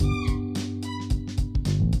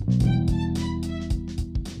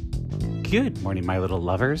Good morning, my little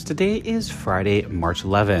lovers. Today is Friday, March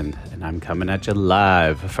 11th, and I'm coming at you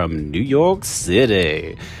live from New York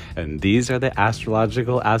City. And these are the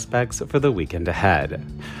astrological aspects for the weekend ahead.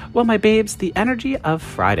 Well, my babes, the energy of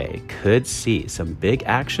Friday could see some big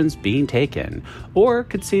actions being taken, or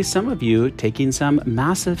could see some of you taking some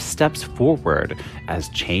massive steps forward as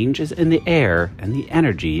change is in the air and the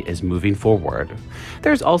energy is moving forward.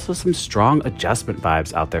 There's also some strong adjustment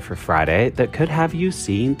vibes out there for Friday that could have you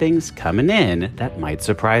seeing things coming in that might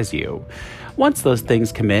surprise you. Once those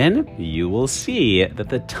things come in, you will see that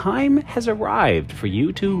the time has arrived for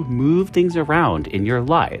you to move things around in your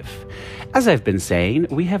life. As I've been saying,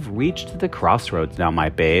 we have reached the crossroads now, my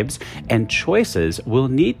babes, and choices will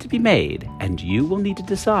need to be made, and you will need to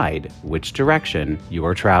decide which direction you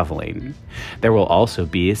are traveling. There will also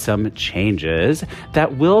be some changes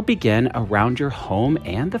that will begin around your home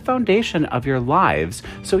and the foundation of your lives,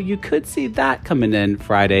 so you could see that coming in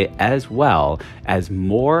Friday as well as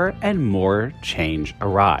more and more change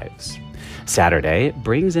arrives. Saturday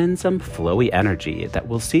brings in some flowy energy that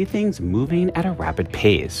will see things moving at a rapid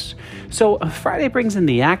pace. So Friday brings in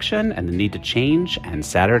the action and the need to change, and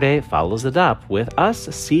Saturday follows it up with us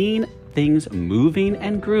seeing things moving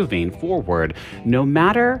and grooving forward no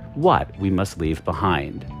matter what we must leave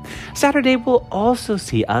behind. Saturday will also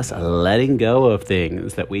see us letting go of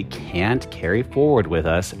things that we can't carry forward with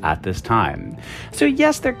us at this time. So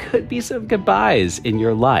yes, there could be some goodbyes in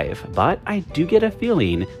your life, but I do get a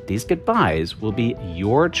feeling these goodbyes will be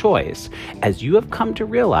your choice as you have come to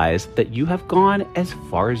realize that you have gone as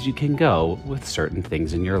far as you can go with certain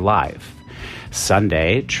things in your life.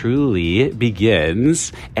 Sunday truly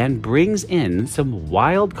begins and brings in some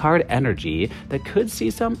wild card energy that could see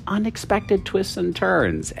some unexpected twists and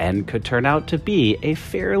turns and could turn out to be a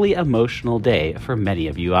fairly emotional day for many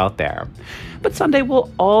of you out there. But Sunday will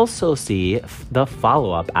also see the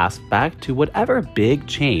follow-up aspect to whatever big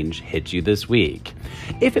change hit you this week.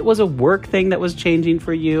 If it was a work thing that was changing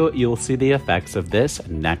for you, you'll see the effects of this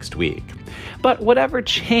next week. But whatever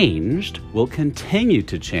changed will continue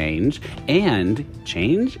to change and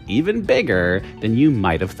change even bigger than you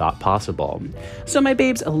might have thought possible. So my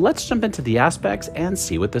babes, let's jump into the aspects and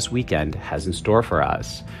see what this weekend has in store for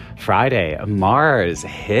us. Friday, Mars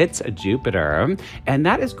hits Jupiter, and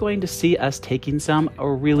that is going to see us taking some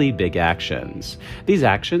really big actions. These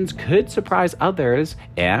actions could surprise others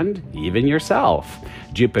and even yourself.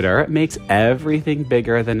 Jupiter makes everything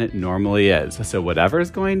bigger than it normally is. So whatever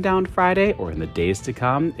is going down Friday or in the days to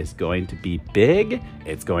come is going to be big,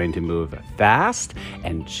 it's going to move fast,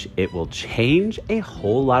 and it will change a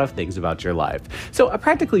whole lot of things about your life. So a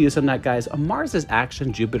practical use on that, guys, Mars is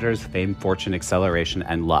action, Jupiter's fame, fortune, acceleration,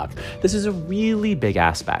 and luck. This is a really big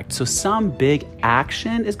aspect. So some big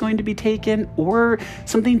action is going to be taken, or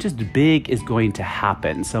something just big is going to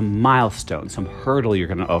happen. Some milestone, some hurdle you're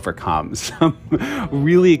going to overcome, some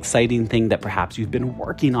really exciting thing that perhaps you've been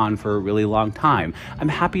working on for a really long time. I'm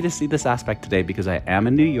happy to see this aspect today because I am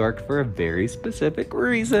in New York for a very specific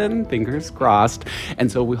reason, fingers crossed.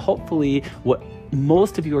 And so hopefully what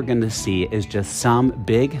most of you are going to see is just some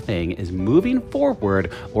big thing is moving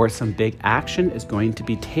forward, or some big action is going to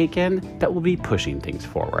be taken that will be pushing things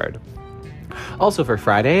forward. Also for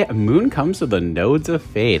Friday, Moon comes to the nodes of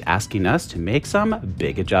fate, asking us to make some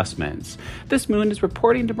big adjustments. This moon is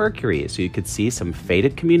reporting to Mercury, so you could see some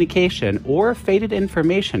fated communication or fated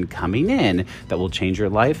information coming in that will change your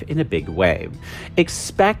life in a big way.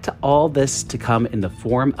 Expect all this to come in the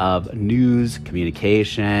form of news,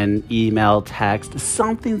 communication, email, text.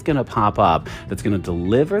 Something's going to pop up that's going to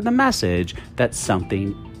deliver the message that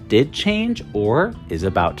something did change or is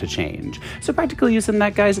about to change. So practical use in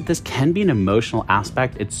that, guys, this can be an emotional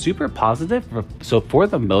aspect. It's super positive. So for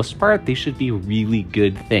the most part, these should be really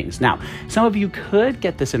good things. Now, some of you could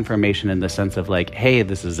get this information in the sense of like, hey,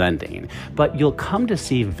 this is ending, but you'll come to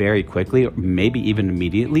see very quickly, or maybe even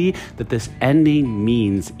immediately, that this ending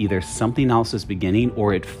means either something else is beginning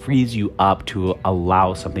or it frees you up to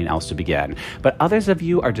allow something else to begin. But others of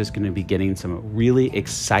you are just going to be getting some really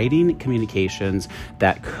exciting communications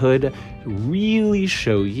that could really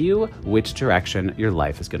show you which direction your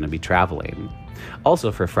life is going to be traveling.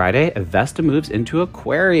 Also for Friday, Vesta moves into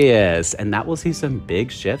Aquarius, and that will see some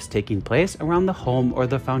big shifts taking place around the home or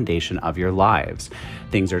the foundation of your lives.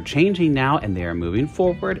 Things are changing now, and they are moving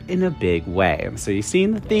forward in a big way. So you've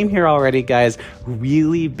seen the theme here already, guys,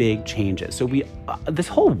 really big changes. So this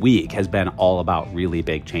whole week has been all about really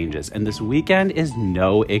big changes, and this weekend is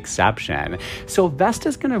no exception. So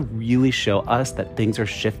Vesta's going to really show us that things are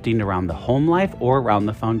shifting around the home life or around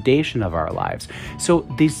the foundation of our lives. So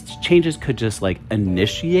these changes could just like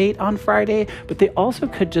initiate on Friday, but they also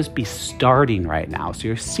could just be starting right now. So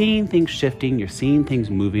you're seeing things shifting, you're seeing things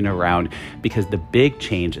moving around because the big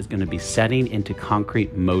change is going to be setting into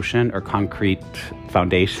concrete motion or concrete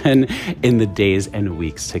foundation in the days and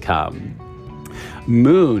weeks to come.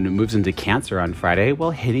 Moon moves into Cancer on Friday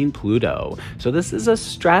while hitting Pluto. So this is a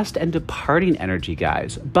stressed and departing energy,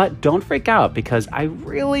 guys. But don't freak out because I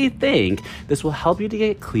really think this will help you to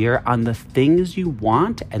get clear on the things you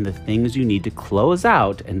want and the things you need to close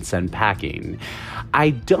out and send packing.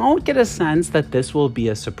 I don't get a sense that this will be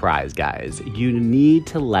a surprise, guys. You need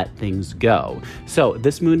to let things go. So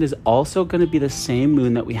this moon is also going to be the same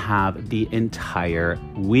moon that we have the entire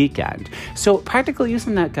weekend. So practical use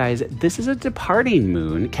in that, guys, this is a departing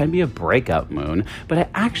moon, can be a breakup moon, but I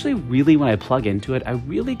actually really, when I plug into it, I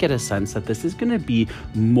really get a sense that this is going to be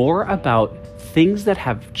more about things that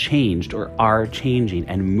have changed or are changing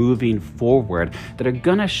and moving forward that are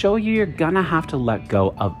gonna show you're gonna have to let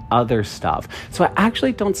go of other stuff. So I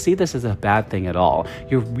actually don't see this as a bad thing at all.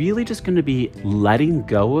 You're really just gonna be letting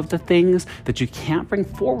go of the things that you can't bring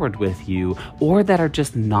forward with you or that are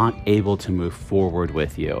just not able to move forward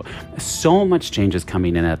with you. So much change is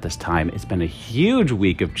coming in at this time. It's been a huge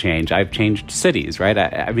week of change. I've changed cities, right?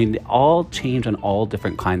 I mean, all change on all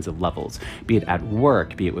different kinds of levels, be it at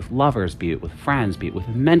work, be it with lovers, be it with friends, be it with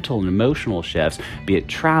mental and emotional shifts, be it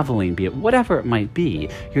traveling, be it whatever it might be.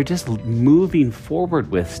 You're just moving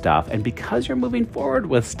forward with stuff. And because you're moving forward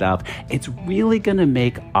with stuff, it's really going to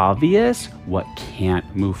make obvious what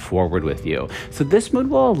can't move forward with you. So this moon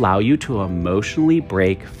will allow you to emotionally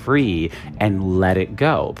break free and let it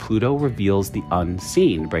go. Pluto reveals the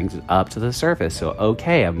unseen, brings it up to the surface. So,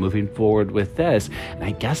 okay, I'm moving forward with this. And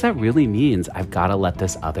I guess that really means I've got to let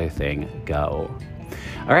this other thing go.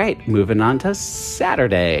 All right, moving on to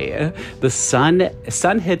Saturday. The sun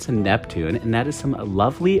hits Neptune, and that is some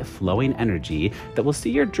lovely flowing energy that will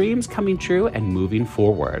see your dreams coming true and moving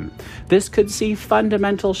forward. This could see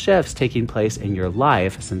fundamental shifts taking place in your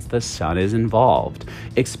life since the sun is involved.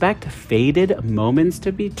 Expect faded moments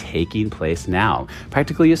to be taking place now.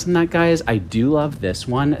 Practical use in that, guys, I do love this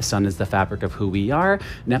one. Sun is the fabric of who we are.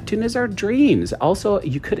 Neptune is our dreams. Also,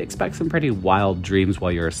 you could expect some pretty wild dreams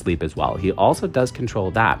while you're asleep as well. He also does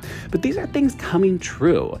control that. But these are things coming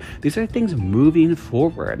true. These are things moving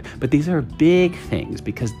forward. But these are big things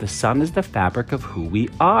because the sun is the fabric of who we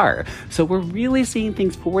are. So we're really seeing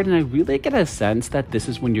things forward, and I really get a sense that this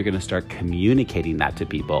is when you're going to start communicating that to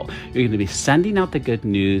people. You're going to be sending out the good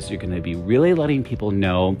news. You're going to be really letting people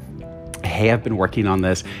know, hey, I've been working on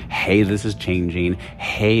this. Hey, this is changing.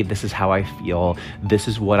 Hey, this is how I feel. This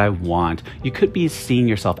is what I want. You could be seeing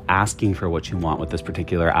yourself asking for what you want with this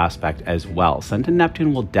particular aspect as well. Sun to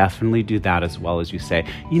Neptune will definitely do that, as well as you say,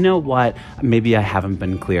 you know what? Maybe I haven't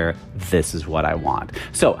been clear. This is what I want.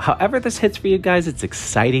 So however this hits for you guys, it's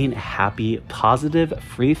exciting, happy, positive,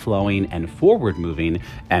 free-flowing, and forward-moving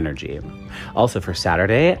energy. Also for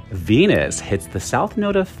Saturday, Venus hits the south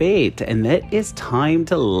node of fate, and it is time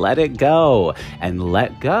to let it go and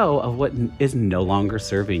let go of what is no longer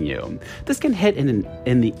serving you. This can hit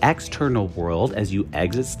in the external world as you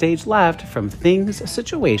exit stage left from things,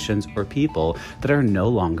 situations, or people that are no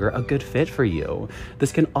longer a good fit for you.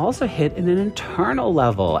 This can also hit in an internal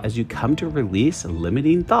level as you come to release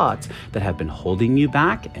limiting thoughts that have been holding you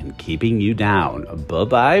back and keeping you down.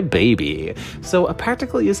 Bye-bye, baby. So a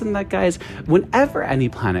practical use in that, guys, whenever any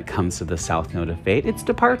planet comes to the south node of fate, it's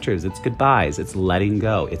departures, it's goodbyes, it's letting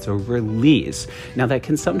go, it's a release. Now that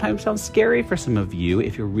can sometimes sound scary for some of you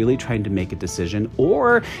if you're really trying to make a decision,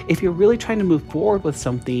 or if you're really trying to move forward with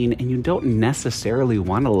something and you don't necessarily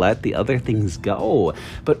want to let the other things go.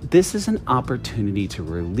 But this is an opportunity to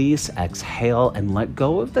release, exhale, and let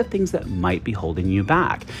go of the things that might be holding you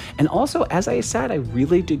back. And also, as I said, I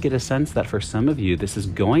really do get a sense that for some of you, this is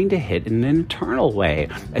going to hit in an internal way.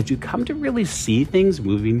 As you come to really see things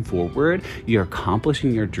moving forward, you're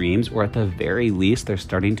accomplishing your dreams, or at the very least, they're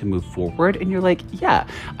starting to move forward, and you're like, yeah,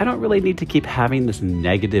 I don't really need to keep having this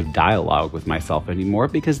negative dialogue with myself anymore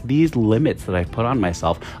because these limits that I've put on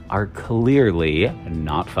myself are clearly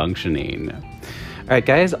not functioning. All right,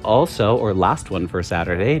 guys, also, or last one for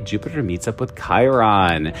Saturday, Jupiter meets up with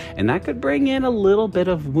Chiron, and that could bring in a little bit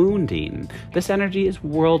of wounding. This energy is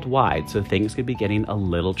worldwide, so things could be getting a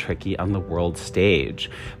little tricky on the world stage.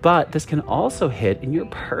 But this can also hit in your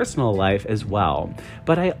personal life as well.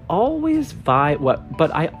 But I always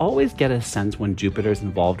get a sense when Jupiter's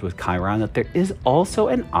involved with Chiron that there is also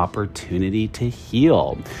an opportunity to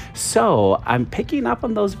heal. So I'm picking up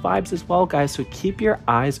on those vibes as well, guys, so keep your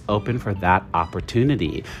eyes open for that opportunity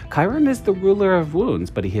opportunity. Chiron is the ruler of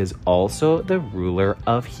wounds, but he is also the ruler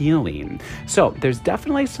of healing. So there's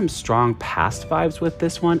definitely some strong past vibes with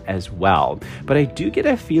this one as well. But I do get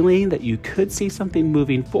a feeling that you could see something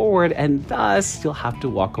moving forward, and thus you'll have to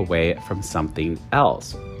walk away from something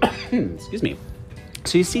else. Excuse me.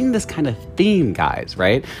 So you've seen this kind of theme, guys,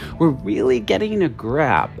 right? We're really getting a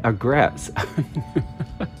grasp.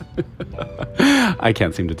 I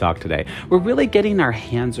can't seem to talk today. We're really getting our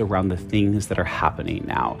hands around the things that are happening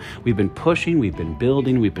now. We've been pushing, we've been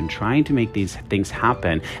building, we've been trying to make these things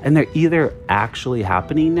happen, and they're either actually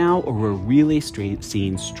happening now or we're really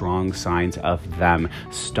seeing strong signs of them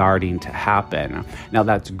starting to happen. Now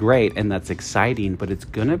that's great and that's exciting, but it's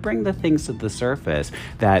going to bring the things to the surface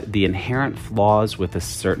that the inherent flaws with the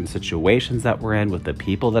certain situations that we're in, with the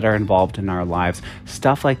people that are involved in our lives,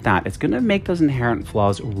 stuff like that. It's going to make those inherent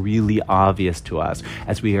flaws really obvious to us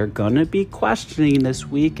as we are going to be questioning this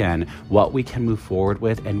weekend what we can move forward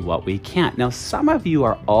with and what we can't. Now, some of you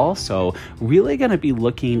are also really going to be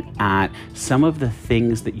looking at some of the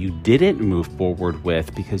things that you didn't move forward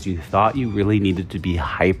with because you thought you really needed to be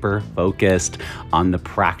hyper focused on the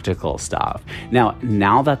practical stuff.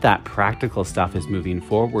 Now that practical stuff is moving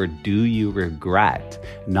forward, do you regret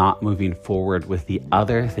not moving forward with the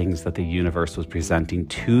other things that the universe was presenting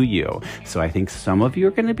to you? So I think some of you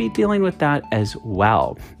are going to be dealing with that as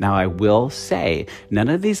well. Now, I will say none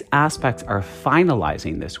of these aspects are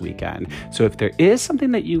finalizing this weekend. So if there is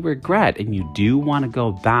something that you regret and you do want to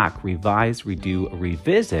go back, revise, redo,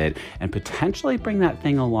 revisit, and potentially bring that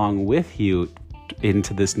thing along with you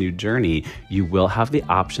into this new journey, you will have the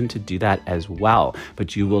option to do that as well.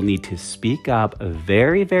 But you will need to speak up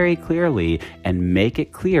very, very clearly and make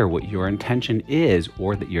it clear what your intention is,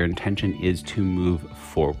 or that your intention is to move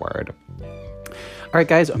forward. All right,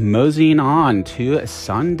 guys, moseying on to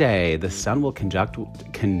Sunday. The sun will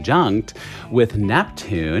conjunct with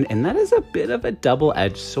Neptune, and that is a bit of a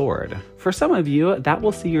double-edged sword. For some of you, that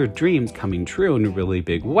will see your dreams coming true in a really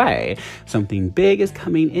big way. Something big is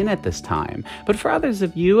coming in at this time. But for others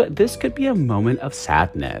of you, this could be a moment of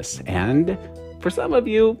sadness, and for some of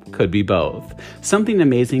you, could be both. Something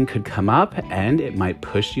amazing could come up and it might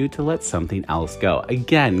push you to let something else go.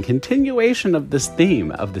 Again, continuation of this theme,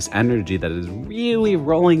 of this energy that is really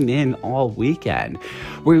rolling in all weekend.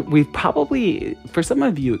 We've probably, for some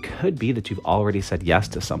of you, it could be that you've already said yes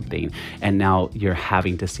to something and now you're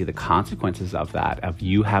having to see the consequences of that, of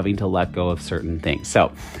you having to let go of certain things.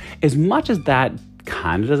 So as much as that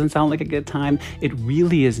kind of doesn't sound like a good time, it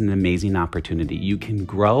really is an amazing opportunity. You can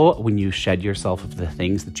grow when you shed yourself of the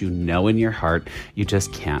things that you know in your heart you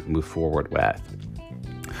just can't move forward with.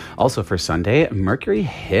 Also for Sunday, Mercury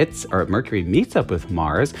meets up with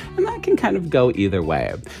Mars, and that can kind of go either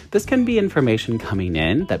way. This can be information coming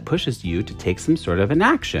in that pushes you to take some sort of an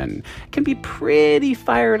action. It can be pretty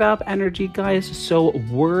fired up energy, guys, so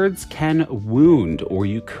words can wound, or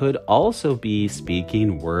you could also be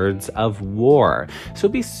speaking words of war. So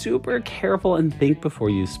be super careful and think before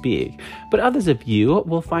you speak. But others of you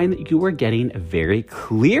will find that you are getting very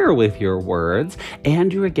clear with your words,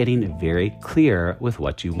 and you are getting very clear with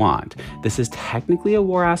what you want. This is technically a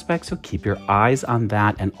war aspect, so keep your eyes on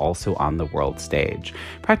that and also on the world stage.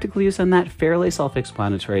 Practical use on that, fairly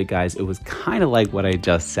self-explanatory, guys. It was kind of like what I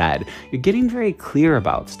just said. You're getting very clear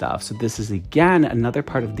about stuff, so this is again another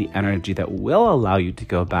part of the energy that will allow you to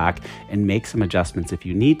go back and make some adjustments if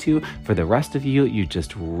you need to. For the rest of you, you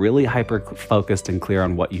just really hyper-focused and clear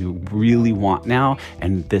on what you really want now,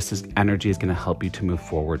 and energy is going to help you to move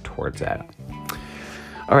forward towards it.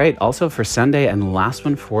 All right, also for Sunday, and last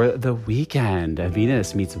one for the weekend,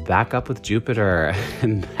 Venus meets back up with Jupiter,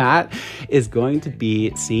 and that is going to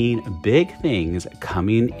be seeing big things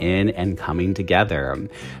coming in and coming together.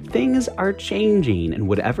 Things are changing, and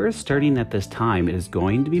whatever is starting at this time is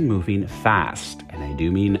going to be moving fast, and I do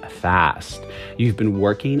mean fast. You've been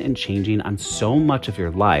working and changing on so much of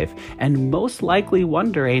your life, and most likely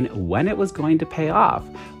wondering when it was going to pay off.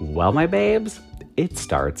 Well, my babes, it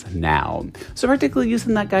starts now. So particularly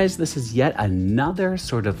using that, guys, this is yet another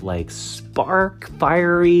sort of like spark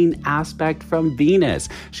firing aspect from Venus.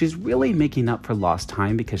 She's really making up for lost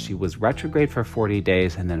time because she was retrograde for 40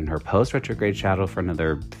 days and then in her post-retrograde shadow for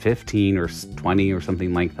another 15 or 20 or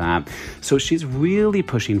something like that. So she's really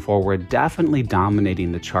pushing forward, definitely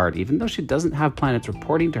dominating the chart, even though she doesn't have planets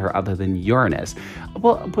reporting to her other than Uranus.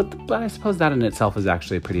 Well, but I suppose that in itself is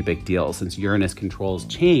actually a pretty big deal, since Uranus controls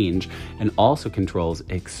change and also controls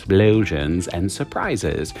explosions and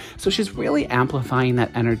surprises. So she's really amplifying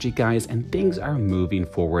that energy, guys, and things are moving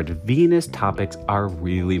forward. Venus topics are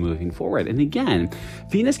really moving forward. And again,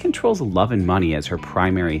 Venus controls love and money as her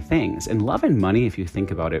primary things. And love and money, if you think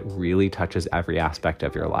about it, really touches every aspect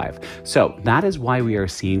of your life. So that is why we are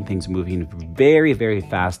seeing things moving very, very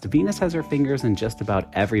fast. Venus has her fingers in just about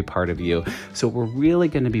every part of you. So we're really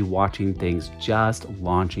going to be watching things just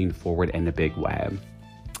launching forward in a big way.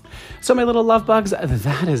 So my little love bugs,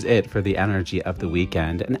 that is it for the energy of the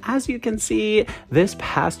weekend. And as you can see, this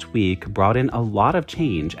past week brought in a lot of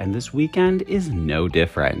change, and this weekend is no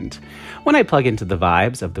different. When I plug into the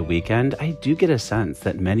vibes of the weekend, I do get a sense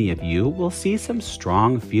that many of you will see some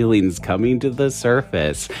strong feelings coming to the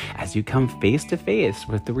surface as you come face to face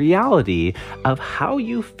with the reality of how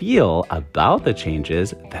you feel about the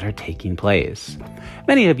changes that are taking place.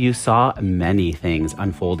 Many of you saw many things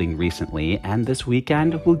unfolding recently, and this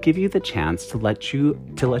weekend will give you the chance to let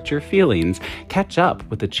your feelings catch up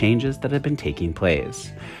with the changes that have been taking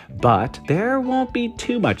place. But there won't be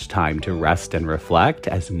too much time to rest and reflect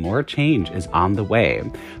as more change is on the way,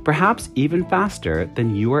 perhaps even faster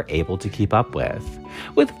than you are able to keep up with.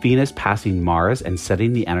 With Venus passing Mars and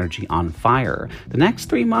setting the energy on fire, the next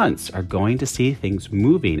 3 months are going to see things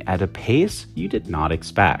moving at a pace you did not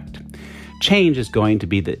expect. Change is going to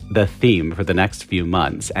be the theme for the next few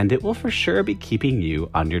months, and it will for sure be keeping you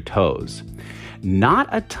on your toes. Not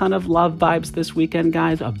a ton of love vibes this weekend,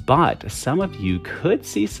 guys, but some of you could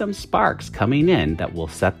see some sparks coming in that will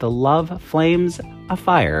set the love flames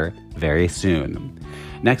afire very soon.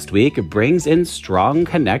 Next week brings in strong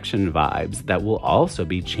connection vibes that will also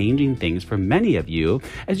be changing things for many of you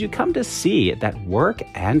as you come to see that work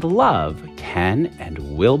and love can and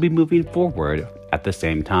will be moving forward at the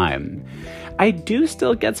same time. I do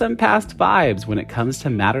still get some past vibes when it comes to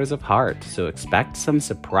matters of heart, so expect some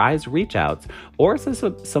surprise reach outs or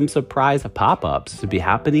some surprise pop-ups to be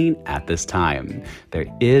happening at this time. There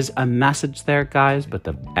is a message there, guys, but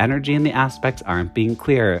the energy and the aspects aren't being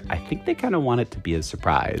clear. I think they kind of want it to be a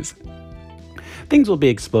surprise. Things will be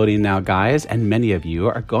exploding now, guys, and many of you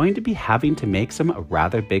are going to be having to make some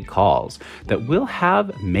rather big calls that will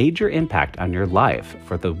have major impact on your life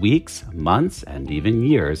for the weeks, months, and even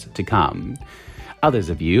years to come. Others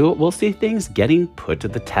of you will see things getting put to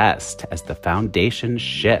the test as the foundation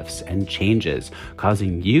shifts and changes,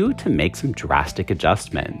 causing you to make some drastic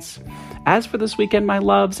adjustments. As for this weekend, my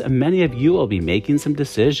loves, many of you will be making some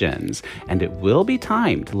decisions, and it will be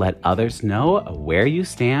time to let others know where you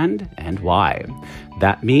stand and why.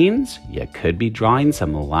 That means you could be drawing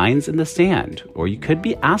some lines in the sand, or you could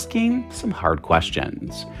be asking some hard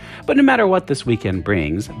questions. But no matter what this weekend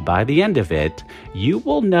brings, by the end of it, you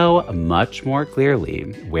will know much more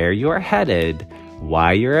clearly where you are headed,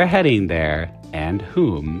 why you are heading there, and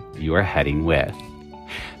whom you are heading with.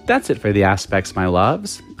 That's it for the aspects, my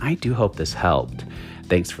loves. I do hope this helped.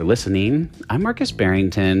 Thanks for listening. I'm Marcus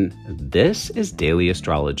Barrington. This is Daily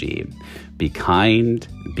Astrology. Be kind,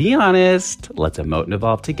 be honest, let's emote and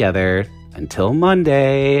evolve together. Until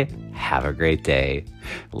Monday, have a great day.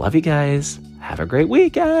 Love you guys. Have a great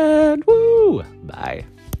weekend. Woo! Bye.